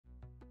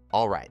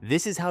Alright,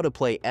 this is how to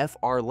play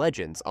FR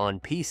Legends on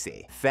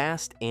PC,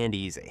 fast and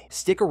easy.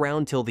 Stick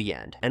around till the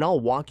end, and I'll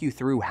walk you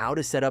through how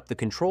to set up the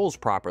controls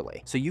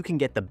properly so you can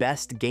get the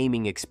best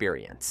gaming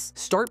experience.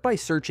 Start by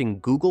searching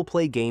Google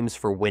Play Games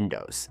for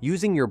Windows,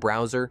 using your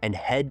browser, and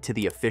head to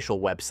the official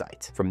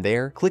website. From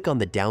there, click on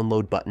the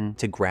download button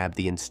to grab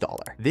the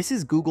installer. This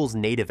is Google's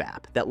native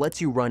app that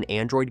lets you run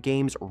Android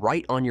games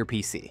right on your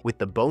PC, with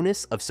the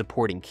bonus of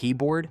supporting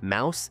keyboard,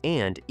 mouse,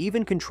 and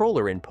even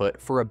controller input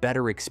for a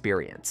better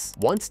experience.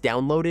 Once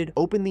downloaded,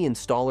 open the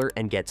installer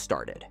and get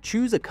started.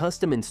 Choose a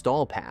custom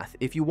install path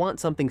if you want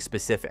something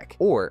specific,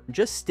 or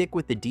just stick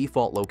with the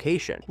default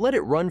location. Let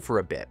it run for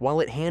a bit while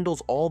it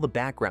handles all the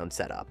background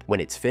setup. When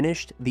it's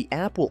finished, the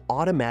app will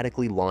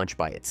automatically launch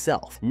by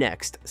itself.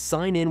 Next,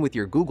 sign in with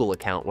your Google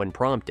account when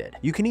prompted.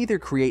 You can either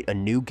create a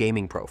new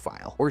gaming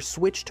profile or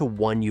switch to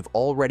one you've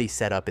already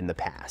set up in the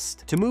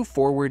past. To move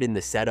forward in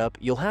the setup,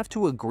 you'll have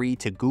to agree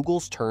to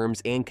Google's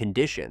terms and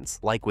conditions,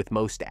 like with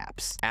most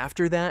apps.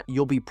 After that,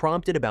 you'll be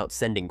prompted about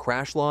sending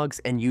crash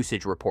logs and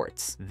usage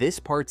reports. This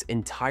part's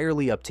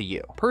entirely up to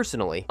you.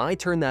 Personally, I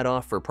turn that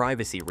off for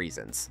privacy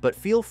reasons, but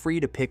feel free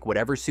to pick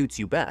whatever suits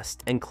you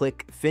best and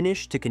click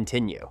Finish to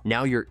continue.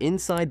 Now you're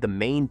inside the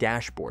main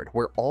dashboard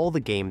where all the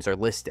games are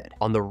listed.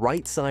 On the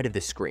right side of the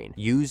screen,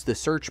 use the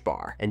search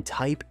bar and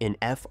type in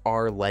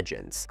FR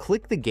Legends.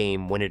 Click the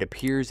game when it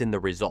appears in the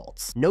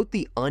results. Note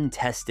the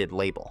Untested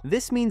label.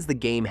 This means the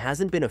game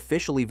hasn't been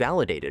officially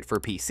validated for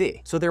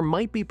PC, so there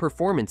might be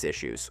performance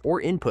issues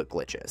or input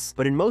glitches,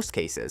 but in most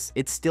cases,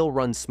 it still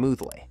runs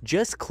smoothly.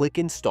 Just click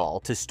Install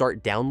to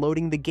start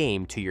downloading the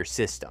game to your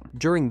system.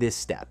 During this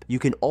step, you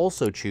can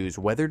also choose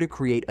whether to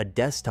create a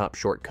desktop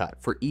shortcut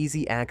for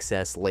easy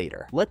access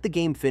later. Let the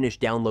game finish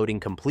downloading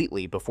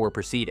completely before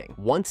proceeding.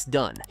 Once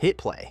done, hit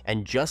play,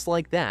 and just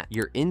like that,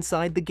 you're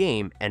inside the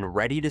game and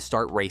ready to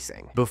start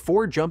racing.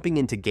 Before jumping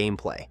into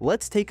gameplay,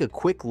 let's take a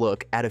quick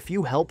look at a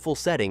few helpful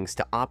settings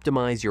to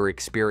optimize your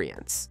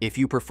experience. If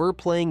you prefer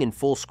playing in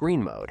full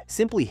screen mode,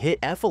 simply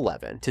hit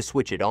F11 to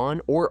switch it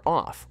on or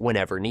off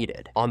whenever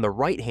needed. On the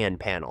right-hand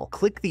panel,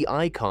 click the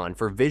icon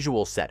for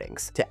visual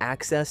settings to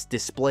access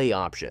display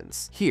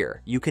options.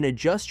 Here, you can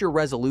adjust your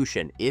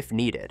resolution if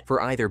needed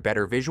for either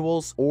better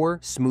visuals or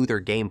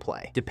smoother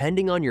gameplay,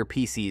 depending on your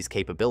PC's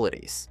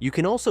capabilities. You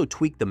can also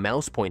tweak the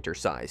mouse pointer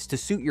size to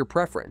suit your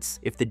preference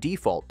if the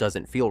default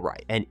doesn't feel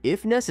right, and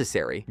if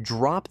necessary,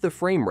 drop the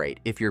frame rate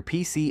if your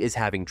PC is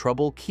having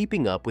trouble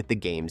keeping up with the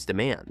game's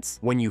demands.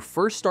 When you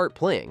first start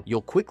playing,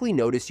 you'll quickly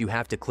notice you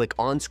have to click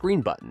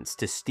on-screen buttons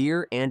to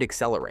steer and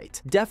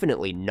accelerate.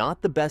 Definitely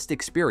not the best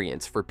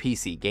experience for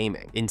PC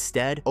gaming.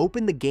 Instead,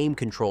 open the game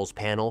controls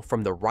panel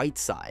from the right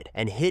side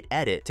and hit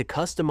Edit to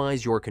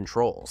customize your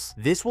controls.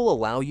 This will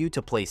allow you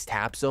to place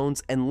tap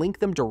zones and link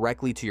them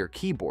directly to your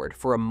keyboard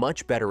for a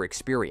much better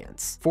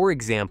experience. For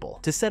example,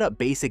 to set up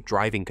basic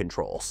driving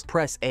controls,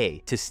 press A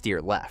to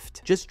steer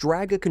left. Just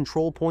drag a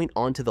control point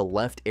onto the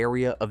left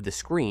area of the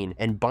screen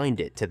and bind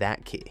it to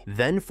that key.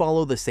 Then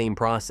follow the same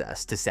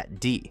process to set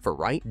D for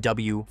right,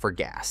 W for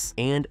gas,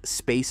 and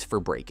space for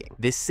braking.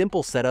 This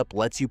simple setup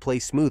lets you play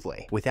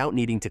smoothly without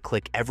needing to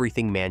click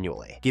everything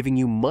manually, giving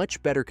you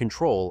much better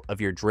control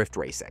of your drift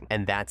racing.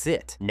 And that's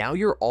it. Now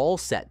you're all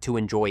set to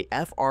enjoy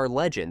FR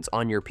Legends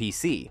on your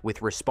PC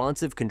with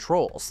responsive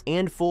controls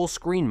and full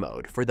screen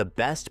mode for the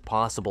best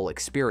possible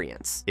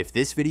experience. If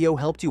this video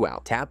helped you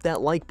out, tap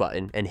that like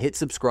button and hit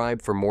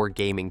subscribe for more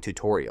gaming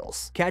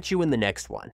tutorials. Catch you in the next one.